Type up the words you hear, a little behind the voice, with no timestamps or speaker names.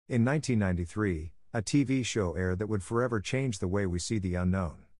In 1993, a TV show aired that would forever change the way we see the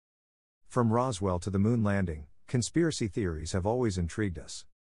unknown. From Roswell to the moon landing, conspiracy theories have always intrigued us.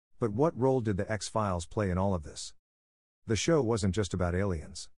 But what role did the X-Files play in all of this? The show wasn't just about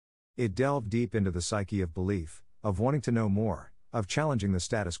aliens. It delved deep into the psyche of belief, of wanting to know more, of challenging the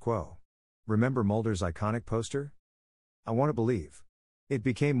status quo. Remember Mulder's iconic poster? "I want to believe." It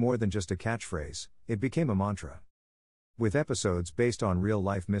became more than just a catchphrase, it became a mantra. With episodes based on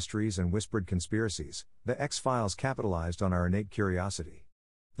real-life mysteries and whispered conspiracies, the X-Files capitalized on our innate curiosity.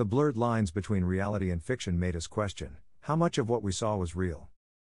 The blurred lines between reality and fiction made us question how much of what we saw was real.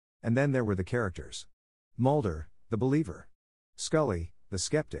 And then there were the characters. Mulder, the believer. Scully, the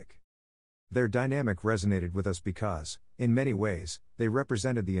skeptic. Their dynamic resonated with us because, in many ways, they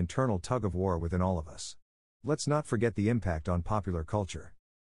represented the internal tug-of-war within all of us. Let's not forget the impact on popular culture.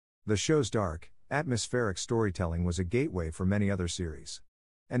 The show's dark, atmospheric storytelling was a gateway for many other series.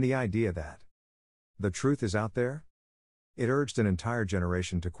 And the idea that the truth is out there? It urged an entire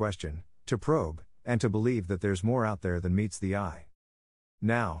generation to question, to probe, and to believe that there's more out there than meets the eye.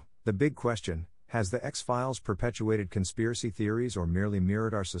 Now, the big question: has the X-Files perpetuated conspiracy theories or merely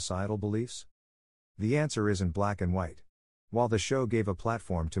mirrored our societal beliefs? The answer isn't black and white. While the show gave a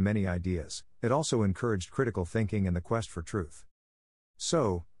platform to many ideas, it also encouraged critical thinking and the quest for truth.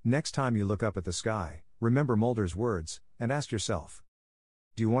 So, next time you look up at the sky, remember Mulder's words, and ask yourself,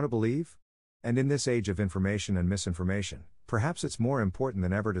 do you want to believe? And in this age of information and misinformation, perhaps it's more important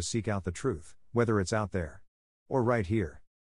than ever to seek out the truth, whether it's out there or right here.